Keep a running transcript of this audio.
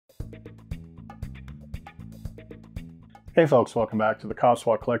Hey folks, welcome back to the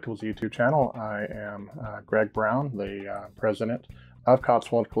Cotswold Collectibles YouTube channel. I am Greg Brown, the president of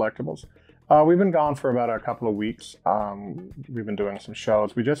Cotswold Collectibles. We've been gone for about a couple of weeks. We've been doing some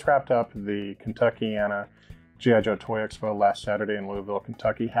shows. We just wrapped up the Kentuckiana G.I. Joe Toy Expo last Saturday in Louisville,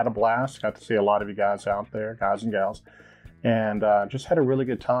 Kentucky. Had a blast. Got to see a lot of you guys out there, guys and gals, and just had a really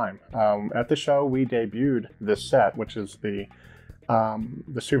good time. At the show, we debuted this set, which is the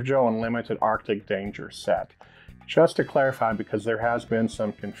Super Joe Unlimited Arctic Danger set. Just to clarify, because there has been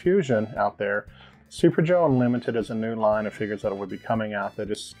some confusion out there, Super Joe Unlimited is a new line of figures that will be coming out that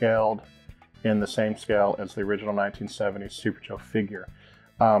is scaled in the same scale as the original 1970s Super Joe figure.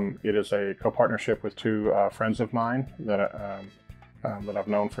 It is a co-partnership with two friends of mine that I've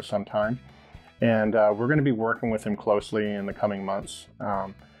known for some time, and we're going to be working with them closely in the coming months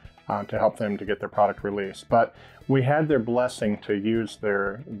to help them to get their product released. But we had their blessing to use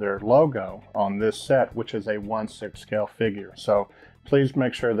their logo on this set, which is a 1/6 scale figure. So please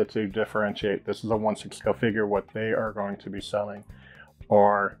make sure that you differentiate. This is a 1/6 scale figure. What they are going to be selling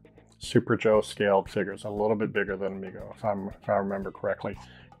are Super Joe scaled figures, a little bit bigger than Amigo, if I remember correctly.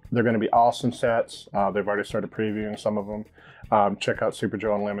 They're going to be awesome sets. They've already started previewing some of them. Check out Super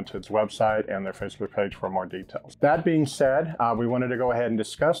Joe Unlimited's website and their Facebook page for more details. That being said, we wanted to go ahead and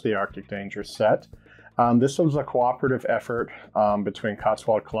discuss the Arctic Danger set. This was a cooperative effort between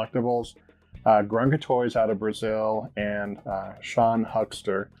Cotswold Collectibles, Grunga Toys out of Brazil, and Sean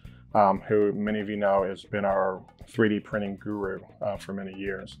Huckster, who many of you know has been our 3D printing guru for many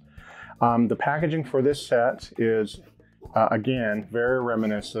years. The packaging for this set is, again, very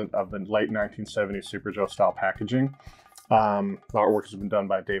reminiscent of the late 1970s Super Joe style packaging. The artwork has been done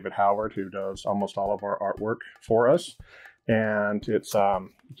by David Howard, who does almost all of our artwork for us. And it's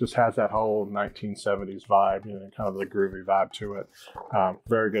just has that whole 1970s vibe, you know, kind of the groovy vibe to it.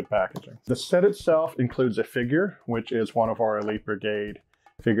 Very good packaging. The set itself includes a figure, which is one of our Elite Brigade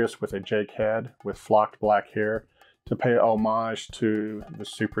figures with a Jake head with flocked black hair to pay homage to the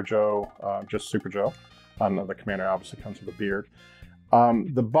Super Joe, just Super Joe. The commander obviously comes with a beard.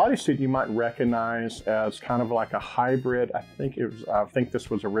 The bodysuit you might recognize as kind of like a hybrid. I think this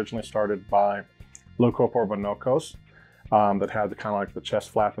was originally started by Loco Porbonocos. That had the kind of like the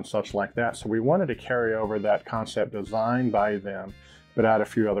chest flap and such like that. So we wanted to carry over that concept design by them, but add a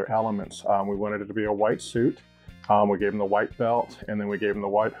few other elements. We wanted it to be a white suit. We gave him the white belt, and then we gave him the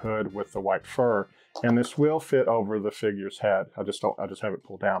white hood with the white fur. And this will fit over the figure's head. I just have it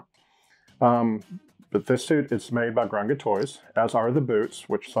pulled down. But this suit is made by Grunga Toys, as are the boots,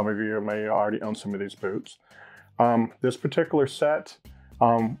 which some of you may already own some of these boots. This particular set,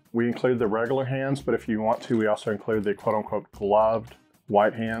 we include the regular hands, but if you want to, we also include the quote-unquote gloved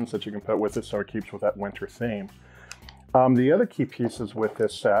white hands that you can put with it, so it keeps with that winter theme. The other key pieces with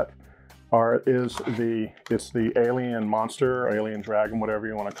this set it's the alien monster, or alien dragon, whatever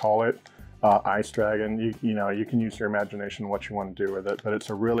you want to call it, ice dragon. You know, you can use your imagination what you want to do with it, but it's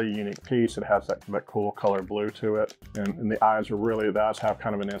a really unique piece. It has that cool color blue to it, and the eyes have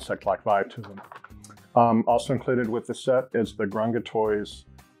kind of an insect-like vibe to them. Also included with the set is the Grunga Toys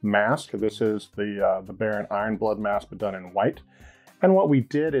mask. This is the Baron Ironblood mask, but done in white. And what we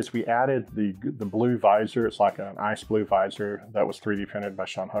did is we added the blue visor. It's like an ice blue visor that was 3D printed by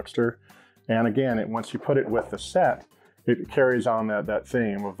Sean Huckster. And again, once you put it with the set, it carries on that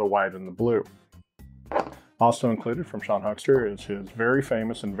theme of the white and the blue. Also included from Sean Huckster is his very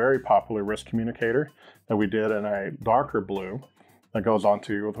famous and very popular wrist communicator that we did in a darker blue that goes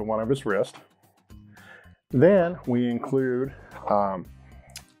onto one of his wrists. Then we include an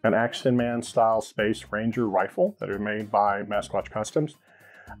Action Man style Space Ranger rifle that are made by Sasquatch Customs.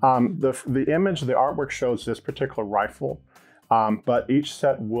 The image, the artwork shows this particular rifle, but each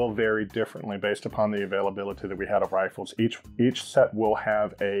set will vary differently based upon the availability that we had of rifles. Each set will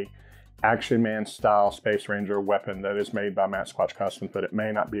have a Action Man style Space Ranger weapon that is made by Sasquatch Customs, but it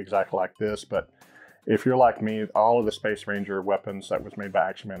may not be exactly like this. But if you're like me, all of the Space Ranger weapons that was made by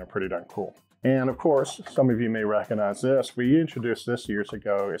Action Man are pretty darn cool. And of course, some of you may recognize this. We introduced this years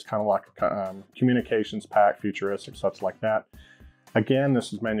ago. It's kind of like a communications pack, futuristic, such like that. Again,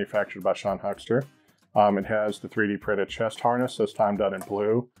 this is manufactured by Sean Huckster. It has the 3D printed chest harness, this time done in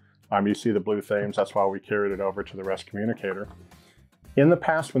blue. You see the blue themes, that's why we carried it over to the rest communicator. In the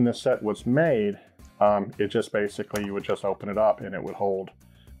past, when this set was made, it just basically, you would just open it up and it would hold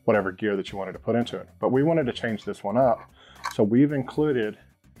whatever gear that you wanted to put into it. But we wanted to change this one up. So we've included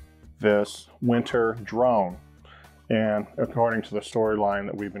this winter drone. And according to the storyline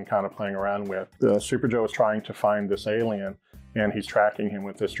that we've been kind of playing around with, the Super Joe is trying to find this alien, and he's tracking him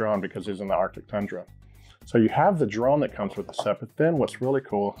with this drone because he's in the Arctic tundra. So you have the drone that comes with the set, but then what's really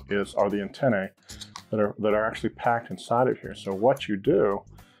cool are the antennae. that are actually packed inside of here. So what you do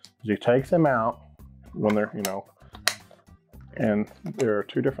is you take them out when they're, you know, and there are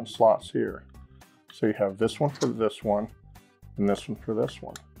 2 different slots here. So you have this one for this one and this one for this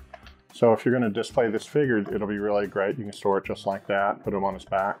one. So if you're going to display this figure, it'll be really great. You can store it just like that, put him on his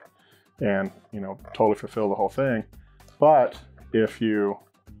back, and, you know, totally fulfill the whole thing. But if you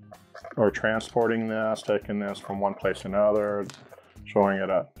are transporting this, taking this from one place to another, showing at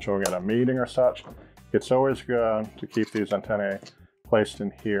a meeting or such, it's always good to keep these antennae placed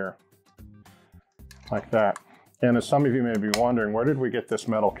in here, like that. And as some of you may be wondering, where did we get this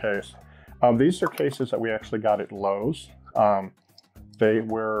metal case? These are cases that we actually got at Lowe's.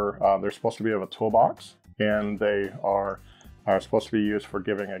 They're supposed to be of a toolbox, and they are supposed to be used for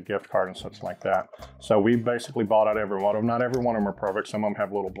giving a gift card and such like that. So we basically bought out every one of them. Not every one of them are perfect. Some of them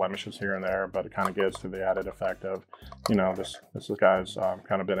have little blemishes here and there, but it kind of gives to the added effect of, you know, this guy's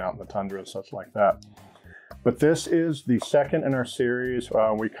kind of been out in the tundra and such like that. But this is the second in our series.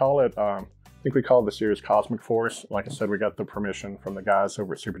 We call it, I think we call the series Cosmic Force. Like I said, we got the permission from the guys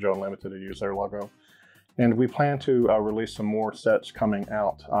over at Super Joe Unlimited to use their logo. And we plan to release some more sets coming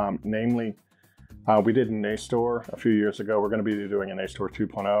out. Namely, we did an A-Store a few years ago. We're going to be doing an A-Store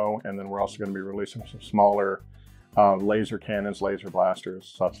 2.0, and then we're also going to be releasing some smaller laser cannons, laser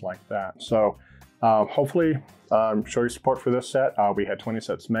blasters, such like that. So hopefully show your support for this set. We had 20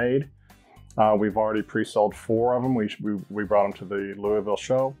 sets made. We've already pre-sold 4 of them. We brought them to the Louisville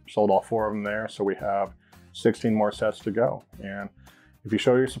show, sold all 4 of them there. So we have 16 more sets to go. And if you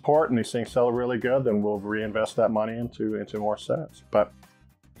show your support and these things sell really good, then we'll reinvest that money into more sets. But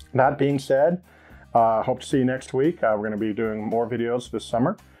that being said, hope to see you next week. We're going to be doing more videos this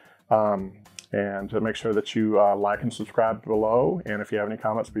summer. And make sure that you like and subscribe below. And if you have any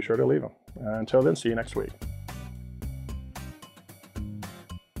comments, be sure to leave them. Until then, see you next week.